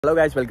Hello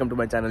guys, welcome to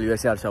my channel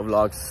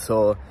usaharshavlogs. So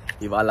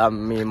ఇవాళ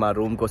మా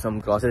room కోసం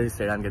గ్రాసరీస్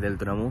చేయడానికి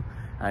వెళ్తున్నాము.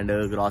 అండ్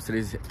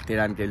గ్రాసరీస్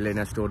తీయడానికి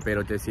వెళ్ళిన స్టోర్ పేరు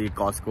వచ్చేసి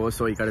కాస్కో.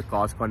 సో ఇక్కడ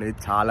కాస్కో అనేది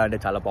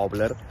చాలా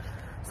పాపులర్.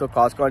 సో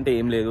కాస్కో అంటే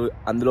ఏం లేదు,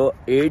 అందులో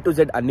A to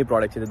Z అన్ని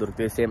ప్రోడక్ట్స్ అయితే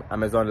దొరుకుతాయి. సేమ్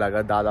అమెజాన్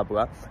లాగా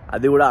దాదాపుగా,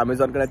 అది కూడా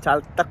అమెజాన్ కన్నా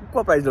చాలా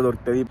తక్కువ ప్రైస్లో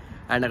దొరుకుతుంది.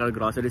 అండ్ అక్కడ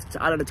గ్రాసరీస్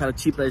చాలా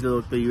చీప్ ప్రైస్లో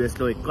దొరుకుతాయి.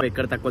 యూఎస్లో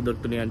ఎక్కడ తక్కువ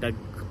దొరుకుతున్నాయి అంటే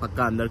పక్క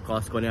అందరు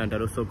కాస్కోనే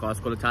అంటారు. సో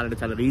కాస్కోలో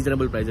చాలా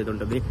రీజనబుల్ ప్రైస్ అయితే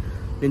ఉంటుంది.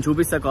 నేను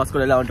చూపిస్తా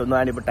కాస్కోలో ఎలా ఉంటుందో.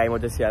 అండ్ ఇప్పుడు టైం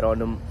వచ్చేసి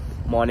అరౌండ్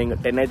మార్నింగ్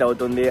 10 అయితే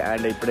అవుతుంది.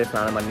 అండ్ ఇప్పుడే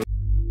స్నానం అన్ని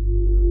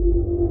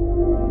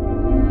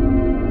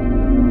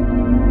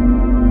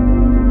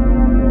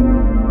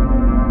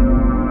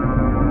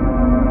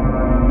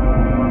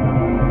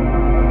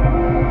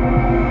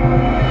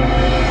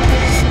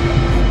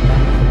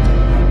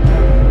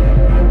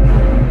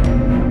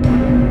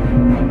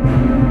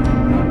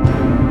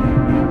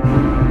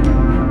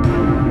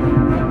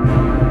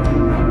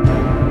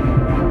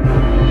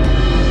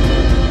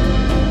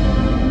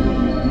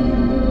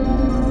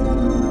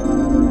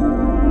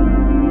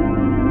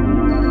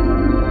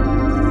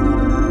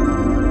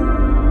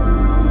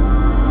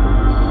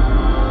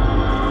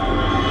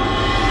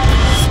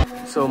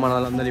సో మన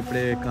వాళ్ళందరూ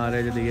ఇప్పుడే కార్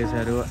అయితే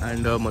దిగేశారు.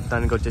 అండ్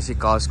మొత్తానికి వచ్చేసి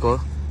కాస్కో,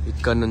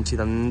 ఇక్కడ నుంచి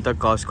ఇదంతా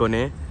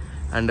కాస్కోనే.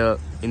 అండ్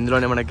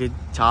ఇందులోనే మనకి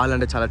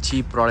చాలా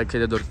చీప్ ప్రోడక్ట్స్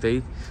అయితే దొరుకుతాయి.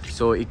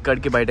 సో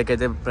ఇక్కడికి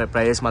బయటకైతే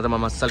ప్రైస్ మాత్రం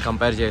మనం అస్సలు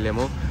కంపేర్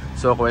చేయలేము.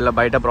 సో ఒకవేళ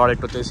బయట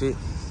ప్రోడక్ట్ వచ్చేసి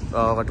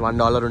ఒకటి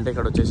 $1 ఉంటే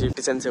ఇక్కడ వచ్చేసి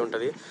 50 cents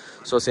ఉంటుంది.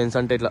 సో సెన్స్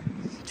అంటే ఇట్లా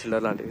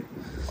చిల్లర్ లాంటివి.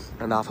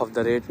 And half of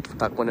the rate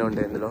తక్కువనే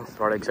ఉంటాయి ఇందులో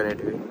ప్రోడక్ట్స్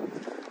అనేటివి.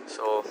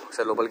 సో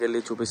ఒకసారి లోపలికి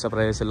వెళ్ళి చూపిస్తా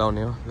ప్రైస్ ఎలా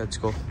ఉన్నాయో.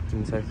 Let's go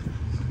inside.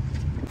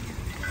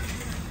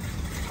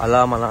 అలా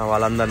మన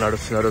వాళ్ళందరూ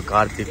నడుస్తున్నారు.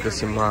 కార్తిక్,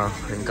 సింహ,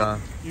 ఇంకా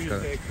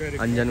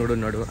అంజన్ కూడా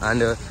ఉన్నాడు.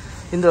 అండ్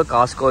ఇందులో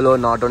కాస్కోలో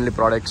నాట్ ఓన్లీ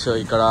ప్రోడక్ట్స్,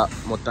 ఇక్కడ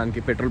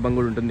మొత్తానికి పెట్రోల్ బంక్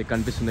కూడా ఉంటుంది.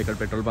 కనిపిస్తుంది ఇక్కడ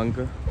పెట్రోల్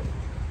బంక్.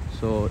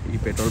 సో ఈ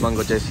పెట్రోల్ బంక్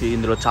వచ్చేసి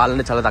ఇందులో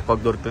చాలా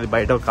తక్కువకు దొరుకుతుంది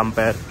బయట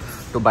కంపేర్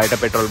టు బయట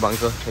పెట్రోల్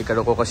బంక్. ఇక్కడ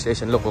ఒక్కొక్క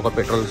స్టేషన్లో ఒక్కొక్క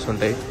పెట్రోల్స్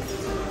ఉంటాయి,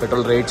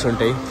 పెట్రోల్ రేట్స్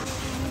ఉంటాయి.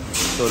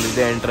 సో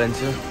ఇదే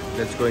entrance.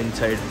 Let's go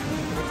inside.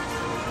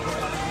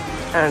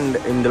 And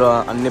ఇందులో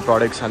అన్ని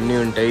ప్రోడక్ట్స్ అన్నీ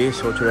ఉంటాయి.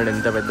 సో చూడండి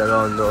ఎంత పెద్దగా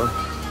ఉందో.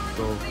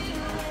 సో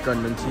ఇక్కడ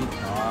నుంచి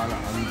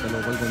అంత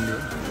లోపలికి ఉంది.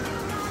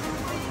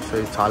 సో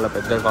ఇది చాలా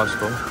పెద్ద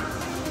కాస్కో.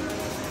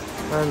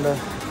 అండ్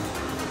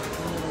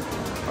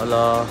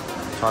అలా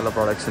చాలా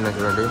ప్రోడక్ట్స్ ఉన్నాయి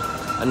చూడండి.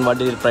 అండ్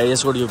వాటి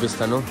ప్రైజెస్ కూడా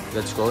చూపిస్తాను.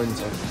 Let's go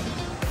inside.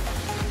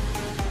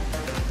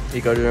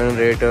 ఇక్కడ చూడండి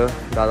రేట్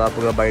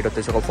దాదాపుగా బయట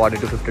వచ్చేసి ఒక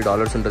 $40 to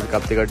 $50 ఉంటుంది.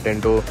 కాకపోతే ఇక్కడ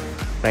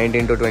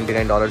 $19 to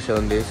 $29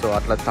 ఉంది. సో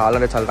అట్లా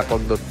చాలా తక్కువ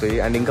దొరుకుతాయి.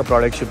 అండ్ ఇంకా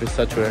ప్రోడక్ట్స్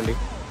చూపిస్తా చూడండి.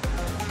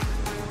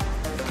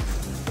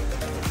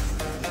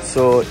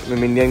 సో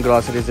మేము ఇండియన్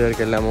గ్రాసరీస్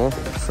దగ్గరికి వెళ్ళాము.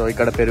 సో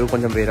ఇక్కడ పెరుగు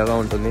కొంచెం వేరేగా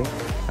ఉంటుంది.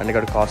 అండ్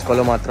ఇక్కడ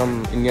కాస్కోలో మాత్రం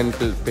ఇండియన్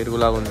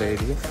పెరుగులాగా ఉంది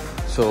ఇది.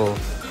 సో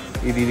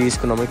ఇది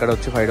తీసుకున్నాము. ఇక్కడ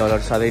వచ్చి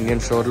 $5. అదే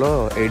ఇండియన్ స్టోర్లో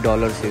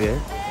 $8 ఇదే.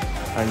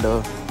 అండ్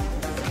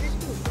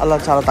అలా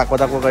చాలా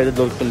తక్కువ అయితే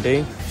దొరుకుతుంటాయి.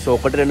 సో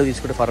 1-2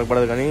 తీసుకుంటే ఫరక్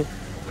పడదు, కానీ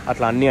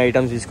అట్లా అన్ని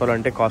ఐటమ్స్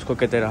తీసుకోవాలంటే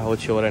కాస్కోకి అయితే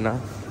రావచ్చు. ఎవరైనా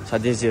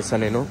సజెస్ట్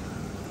చేస్తాను నేను.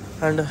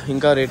 అండ్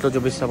ఇంకా రేట్లో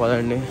చూపిస్తా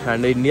పదండి.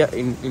 అండ్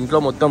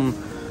ఇంట్లో మొత్తం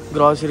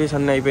గ్రాసరీస్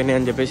అన్నీ అయిపోయినాయి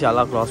అని చెప్పేసి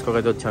అలా కాస్కోకి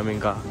అయితే వచ్చాము.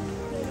 ఇంకా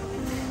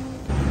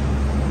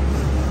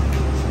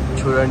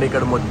చూడండి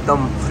ఇక్కడ మొత్తం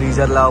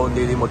ఫ్రీజర్లా ఉంది.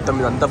 ఇది మొత్తం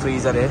ఇదంతా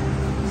ఫ్రీజరే.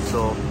 సో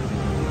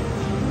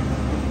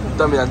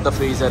మొత్తం ఇదంతా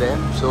ఫ్రీజరే.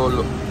 సో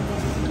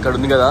ఇక్కడ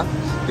ఉంది కదా,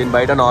 దీని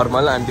బయట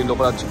నార్మల్ అండ్ దీని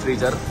లోపల వచ్చి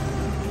ఫ్రీజర్.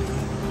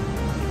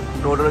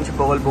 రోడ్డు నుంచి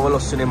పొగలు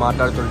వస్తున్నాయి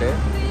మాట్లాడుతుంటే.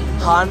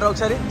 హాండ్రా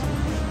ఒకసారి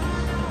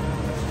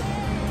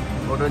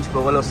రోడ్డు నుంచి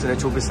పొగలు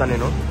వస్తున్నాయి, చూపిస్తాను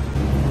నేను.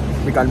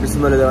 మీకు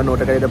అనిపిస్తుందో లేదా,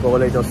 నోటకైతే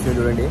పొగలు అయితే వస్తున్నాయి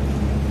చూడండి.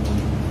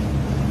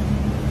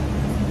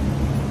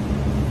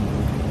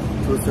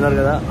 చూస్తున్నారు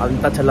కదా,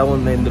 అంతా చల్లగా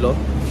ఉంది ఇందులో.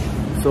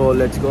 సో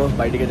లెట్స్ గో,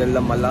 బయటికి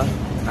వెళ్దాం మళ్ళా.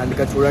 అండ్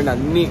ఇక్కడ చూడండి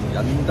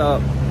అంతా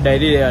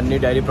అన్ని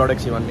డైరీ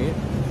ప్రోడక్ట్స్ ఇవన్నీ.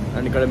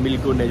 అండ్ ఇక్కడ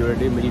మిల్క్ ఉన్నాయి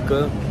చూడండి, మిల్క్.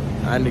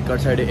 అండ్ ఇక్కడ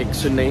సైడ్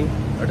ఎగ్స్ ఉన్నాయి,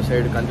 అటు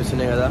సైడ్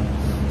కనిపిస్తున్నాయి కదా.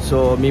 సో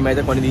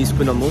మేమైతే కొన్ని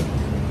తీసుకున్నాము.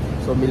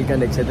 సో మిల్క్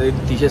అండ్ ఎగ్స్ అయితే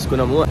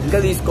తీసేసుకున్నాము.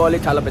 ఇంకా తీసుకోవాలి,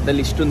 చాలా పెద్ద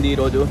లిస్ట్ ఉంది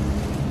ఈరోజు.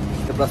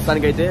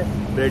 ప్రస్తుతానికైతే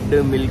బ్రెడ్,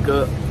 మిల్క్,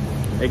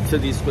 ఎగ్స్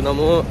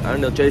తీసుకున్నాము.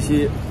 అండ్ వచ్చేసి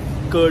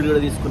కర్డ్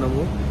కూడా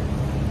తీసుకున్నాము.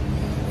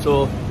 సో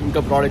ఇంకా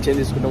ప్రోడక్ట్స్ ఏం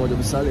తీసుకుంటామో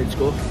చూపిస్తాను.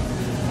 తెచ్చుకో.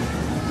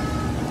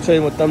 సో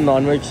ఇది మొత్తం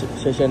నాన్ వెజ్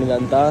సెషన్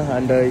ఇదంతా.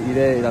 అండ్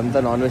ఇదంతా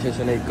నాన్ వెజ్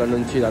సెషన్ ఇక్కడ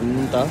నుంచి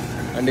ఇదంతా.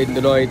 అండ్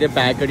ఇందులో అయితే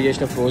ప్యాకెట్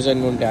చేసిన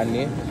ఫ్రోజన్గా ఉంటాయి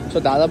అన్నీ. సో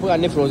దాదాపుగా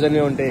అన్ని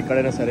ఫ్రోజన్గా ఉంటాయి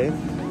ఎక్కడైనా సరే.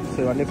 సో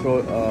ఇవన్నీ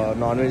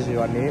నాన్ వెజ్,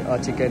 ఇవన్నీ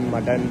chicken,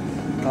 mutton,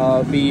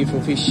 beef,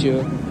 fish.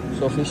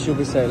 So fish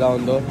చూపిస్తా ఎలా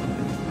ఉందో.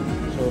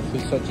 సో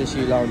ఫిష్ వచ్చేసి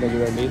ఇలా ఉందో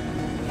చూడండి.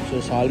 సో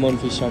సాల్మోన్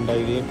ఫిష్ అంట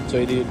ఇది. సో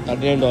ఇది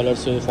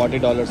 $39,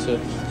 $40.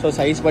 సో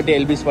సైజ్ బట్టి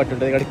ఎల్బీస్ బట్టి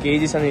ఉంటుంది. ఇక్కడ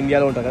కేజీస్ అని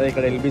ఇండియాలో ఉంటుంది కదా,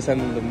 ఇక్కడ ఎల్బీస్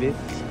అని ఉంటుంది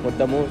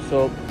మొత్తము. సో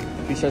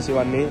ఫిషెస్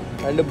ఇవన్నీ.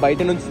 అండ్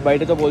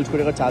బయటతో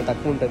పోల్చుకుంటే ఇక్కడ చాలా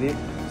తక్కువ ఉంటుంది.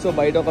 సో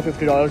బయట ఒక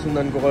 $50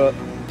 ఉందనుకో, ఒక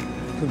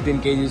 15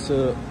 kgs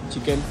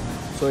చికెన్.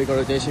 సో ఇక్కడ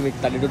వచ్చేసి మీకు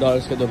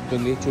 $32కే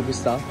దొరుకుతుంది.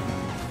 చూపిస్తా.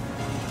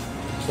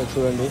 సో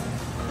చూడండి.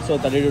 సో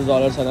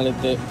 $32 అలా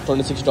లేకపోతే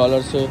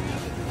 $26,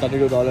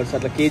 $32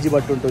 అట్లా కేజీ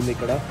బట్టి ఉంటుంది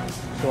ఇక్కడ.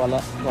 సో అలా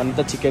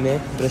అంతా చికెనే,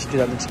 బ్రెస్ట్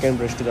ఇదంతా చికెన్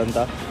బ్రెస్ట్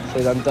ఇదంతా. సో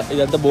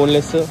ఇదంతా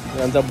బోన్లెస్,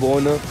 ఇదంతా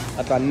బోన్,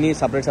 అట్లా అన్నీ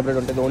సపరేట్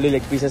ఉంటుంది. Only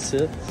leg pieces.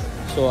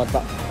 సో అట్లా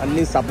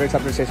అన్నీ సపరేట్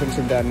సెషన్స్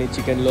ఉంటాయి అన్ని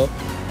చికెన్లో.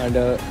 అండ్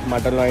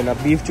మటన్లో అయినా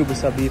బీఫ్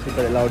చూపిస్తా, బీఫ్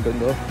ఇక్కడ ఎలా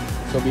ఉంటుందో.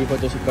 సో బీఫ్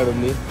వచ్చేసి ఇక్కడ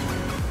ఉంది.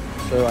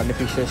 సో అన్ని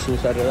ఫిషెస్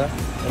చూసారు కదా.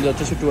 అండ్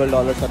వచ్చేసి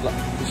 $12 అట్లా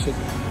ఫిష్.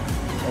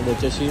 అండ్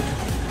వచ్చేసి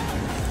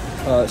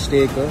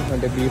స్టేక్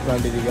అంటే బీఫ్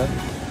లాంటిదిగా.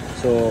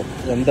 సో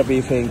ఇదంతా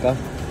బీఫే. ఇంకా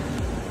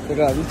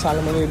ఇక్కడ అది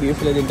చాలామంది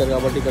బీఫ్లే తింటారు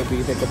కాబట్టి ఇక్కడ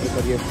బీఫ్ ఎక్కువ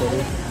ప్రిఫర్ చేస్తారు.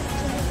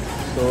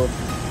 సో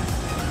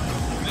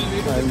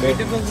అండ్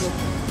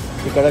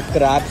ఇక్కడ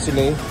క్రాబ్స్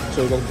ఉన్నాయి. సో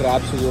ఇక్కడ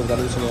క్రాబ్స్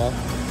కనిపిస్తున్నాయా?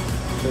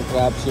 సో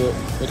క్రాబ్స్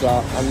ఇట్లా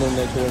అన్నీ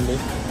ఉన్నాయి చూడండి.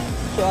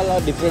 సో అలా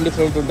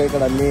డిఫరెంట్ ఉంటాయి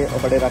ఇక్కడ అన్నీ,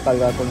 ఒకటే రకాలు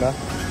కాకుండా.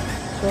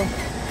 సో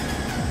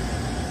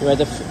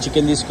మేమైతే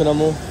చికెన్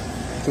తీసుకున్నాము,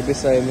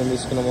 చూపిస్తా ఏమేమి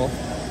తీసుకున్నామో.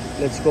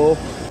 Let's go.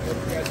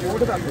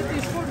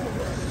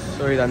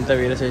 సో ఇదంతా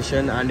వేరే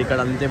సెషన్. అండ్ ఇక్కడ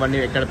అంతే ఇవన్నీ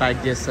ఎక్కడ ప్యాక్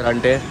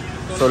చేస్తారంటే,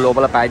 సో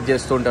లోపల ప్యాక్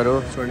చేస్తూ ఉంటారు.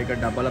 చూడండి ఇక్కడ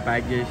డబ్బాలో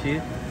ప్యాక్ చేసి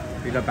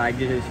ఇట్లా ప్యాక్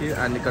చేసేసి,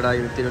 అండ్ ఇక్కడ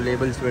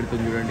లేబుల్స్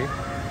పెడుతుంది చూడండి.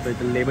 సో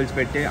ఇట్లా లేబుల్స్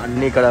పెట్టి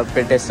అన్నీ ఇక్కడ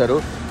పెట్టేస్తారు.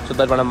 సో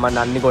దాన్ని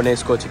మనం అన్నీ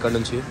కొనేసుకోవచ్చు ఇక్కడ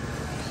నుంచి.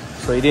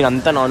 సో ఇది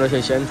అంతా నాన్ వెజ్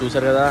సెషన్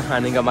చూసారు కదా.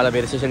 అండ్ ఇంకా మళ్ళీ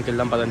వేరే సెషన్కి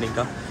వెళ్దాం పదండి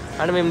ఇంకా.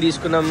 అండ్ మేము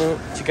తీసుకున్నాము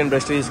చికెన్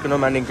బ్రెస్ట్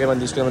తీసుకున్నాము. అండ్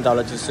ఇంకేమైనా తీసుకున్నామని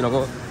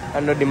ఆలోచిస్తున్నాము.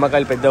 అండ్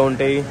నిమ్మకాయలు పెద్దగా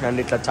ఉంటాయి, అండ్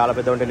ఇట్లా చాలా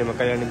పెద్దగా ఉంటాయి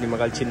నిమ్మకాయలు. అండ్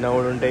నిమ్మకాయలు చిన్నగా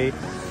కూడా ఉంటాయి.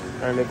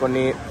 అండ్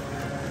కొన్ని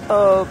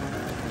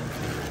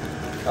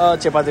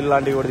చపాతీలు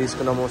లాంటివి కూడా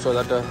తీసుకున్నాము. సో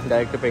దట్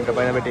డైరెక్ట్ పెంక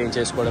పైన పెట్టి ఏం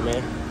చేసుకోవడమే.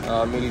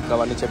 మిల్క్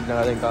అవన్నీ చెప్పినా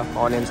కదా. ఇంకా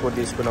ఆనియన్స్ కూడా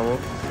తీసుకున్నాము.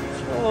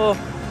 సో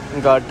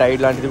ఇంకా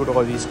టైడ్ లాంటిది కూడా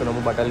ఒకటి తీసుకున్నాము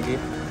బట్టలకి.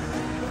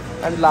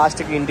 అండ్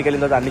లాస్ట్కి ఇంటికి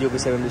వెళ్ళిన తర్వాత అన్ని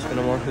చూపిస్తే ఏం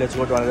తీసుకున్నాము. Let's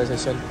go to another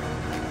session.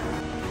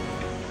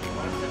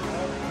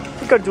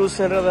 ఇక్కడ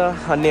చూస్తున్నారు కదా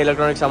అన్ని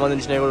ఎలక్ట్రానిక్స్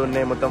సంబంధించినవి కూడా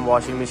ఉన్నాయి. మొత్తం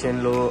వాషింగ్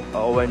మిషన్లు,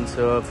 ఓవెన్స్,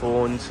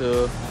 ఫోన్స్,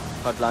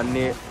 అట్లా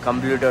అన్ని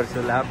కంప్యూటర్స్,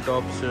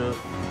 ల్యాప్టాప్స్.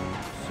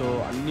 సో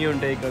అన్నీ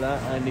ఉంటాయి ఇక్కడ.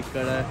 అండ్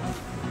ఇక్కడ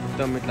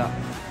మొత్తం ఇట్లా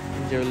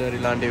జ్యువెలరీ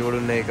లాంటివి కూడా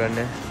ఉన్నాయి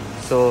ఇక్కడనే.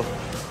 సో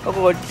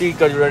ఒకటి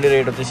ఇక్కడ చూడండి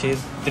రేట్ వచ్చేసి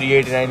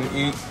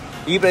 $389.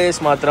 ఈ ప్రైజెస్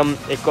మాత్రం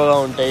ఎక్కువగా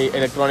ఉంటాయి.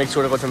 ఎలక్ట్రానిక్స్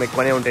కూడా కొంచెం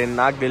ఎక్కువనే ఉంటాయి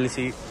నాకు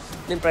తెలిసి.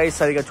 నేను ప్రైస్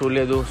సరిగా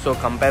చూడలేదు, సో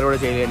కంపేర్ కూడా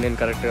చేయలేను నేను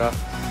కరెక్ట్గా.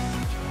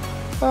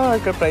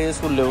 ఇక్కడ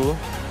ప్రైజెస్ కూడా లేవు.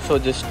 సో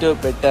జస్ట్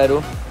పెట్టారు.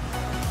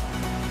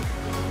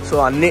 సో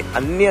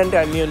అన్నీ అంటే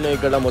అన్నీ ఉన్నాయి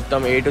ఇక్కడ.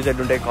 మొత్తం A to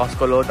Z ఉంటాయి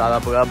కాస్కోలో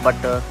దాదాపుగా.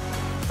 బట్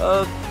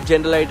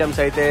జనరల్ ఐటమ్స్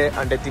అయితే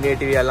అంటే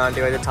తినేటివి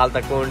అలాంటివి అయితే చాలా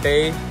తక్కువ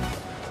ఉంటాయి.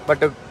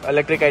 బట్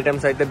ఎలక్ట్రిక్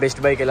ఐటమ్స్ అయితే బెస్ట్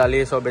బైకి వెళ్ళాలి.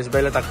 సో బెస్ట్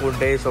బైలో తక్కువ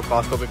ఉంటాయి. సో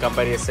కాస్కోకి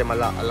కంపేర్ చేస్తే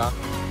మళ్ళీ అలా.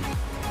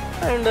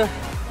 అండ్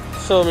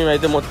సో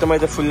మేమైతే మొత్తం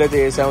అయితే ఫుల్ అయితే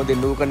వేసాము.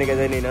 దీన్ని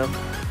నూకనికైతే నేను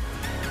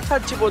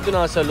చచ్చిపోతున్నా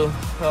అసలు.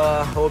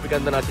 ఓపిక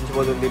అంతా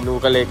నచ్చించిపోతుంది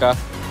నూకలేక.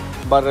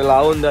 బర్రెలా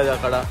ఉంది అది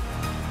అక్కడ.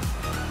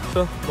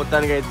 సో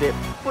మొత్తానికి అయితే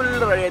ఫుల్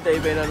రెడీ అయితే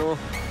అయిపోయినాను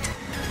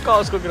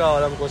కాస్కోకి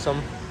రావడం కోసం.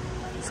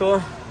 సో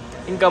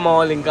ఇంకా మా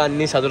వాళ్ళు ఇంకా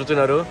అన్నీ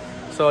చదువుతున్నారు.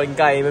 సో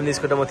ఇంకా ఏమేమి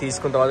తీసుకుంటామో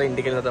తీసుకున్న తర్వాత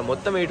ఇంటికి వెళ్ళిన తర్వాత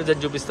మొత్తం A to Z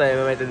చూపిస్తా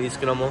ఏమేమైతే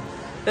తీసుకున్నామో.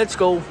 Let's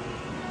go.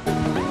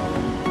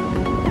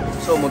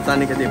 సో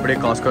మొత్తానికి అయితే ఇప్పుడే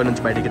కాస్కో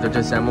నుంచి బయటికి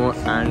వచ్చేసాము.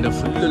 అండ్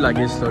ఫుల్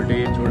లగేజ్ తోటి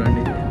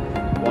చూడండి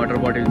వాటర్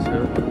బాటిల్స్,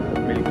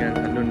 మిల్క్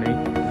క్యాన్స్ అన్నీ ఉన్నాయి.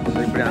 సో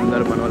ఇప్పుడే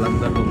అందరూ మన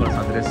వాళ్ళందరూ లోపల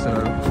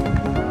సదిరేస్తున్నారు.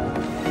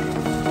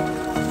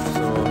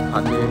 సో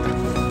అన్నీ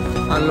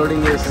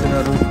అన్లోడింగ్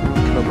చేస్తున్నారు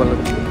లోపల.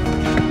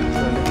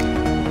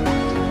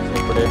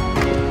 ఇప్పుడే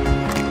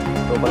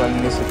లోపల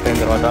అన్నీ షిఫ్ట్ అయిన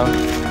తర్వాత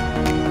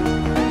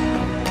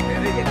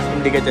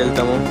ఇంటికైతే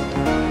వెళ్తాము.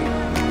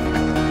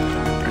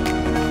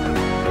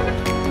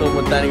 సో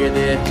మొత్తానికి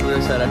అయితే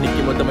చూడండి సార్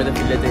డిక్కీ మొత్తం అయితే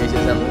ఫిల్ అయితే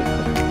వేసేసాము.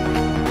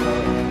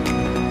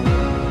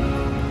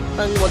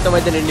 అండ్ మొత్తం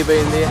అయితే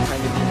నిండిపోయింది.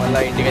 అండ్ ఇప్పుడు మళ్ళీ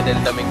ఇంటికైతే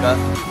వెళ్తాము ఇంకా.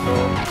 సో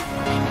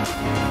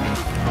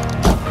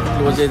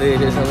క్లోజ్ అయితే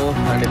చేసేసాము.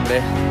 అండ్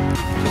ఇప్పుడే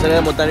చూసారు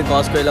కదా మొత్తానికి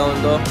కాస్కో ఎలా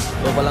ఉందో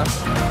లోపల.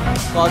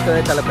 కాస్కో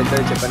అనేది చాలా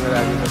పెద్దది చెప్పాను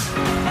కదా.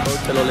 సో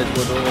చలో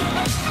లేకపోతే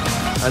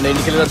అండ్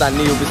ఇంటికి వెళ్ళిన తర్వాత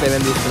అన్నీ చూపిస్తే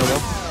ఏమేమి తీసుకున్నామో.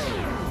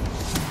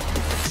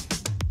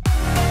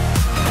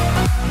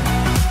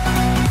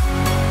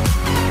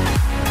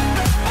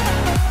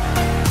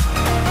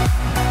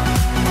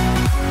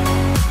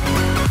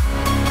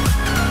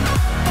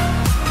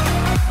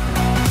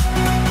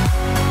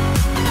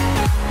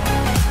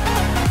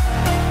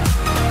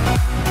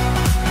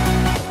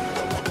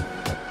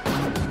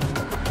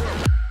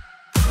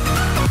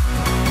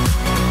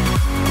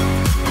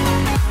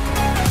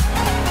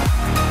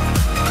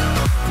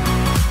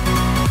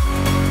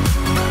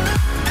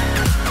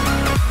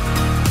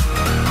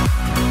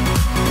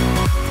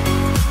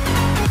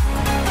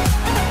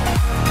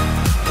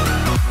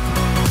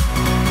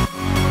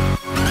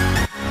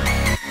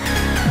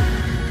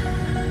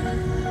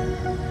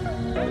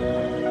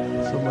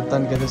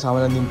 మొత్తానికి అయితే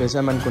సామాన్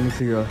దింపేసాము. అండ్ కొన్ని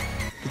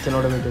కిచెన్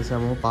కూడా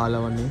పెట్టేసాము. పాలు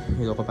అవన్నీ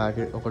ఇది ఒక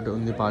ప్యాకెట్ ఒకటి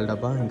ఉంది పాల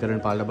డబ్బా, ఇంకా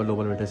 2 పాల డబ్బా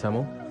లోపల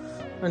పెట్టేసాము.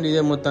 అండ్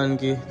ఇదే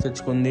మొత్తానికి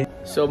తెచ్చుకుంది.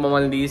 సో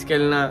మమ్మల్ని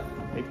తీసుకెళ్ళిన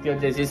వ్యక్తి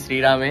వచ్చేసి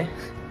శ్రీరామే.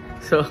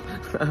 సో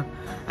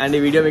అండ్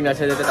ఈ వీడియో మీకు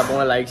నచ్చినట్లయితే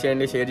తప్పకుండా లైక్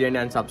చేయండి, షేర్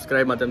చేయండి అండ్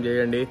సబ్స్క్రైబ్ మాత్రం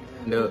చేయండి.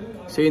 And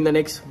see in the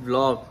next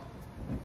vlog.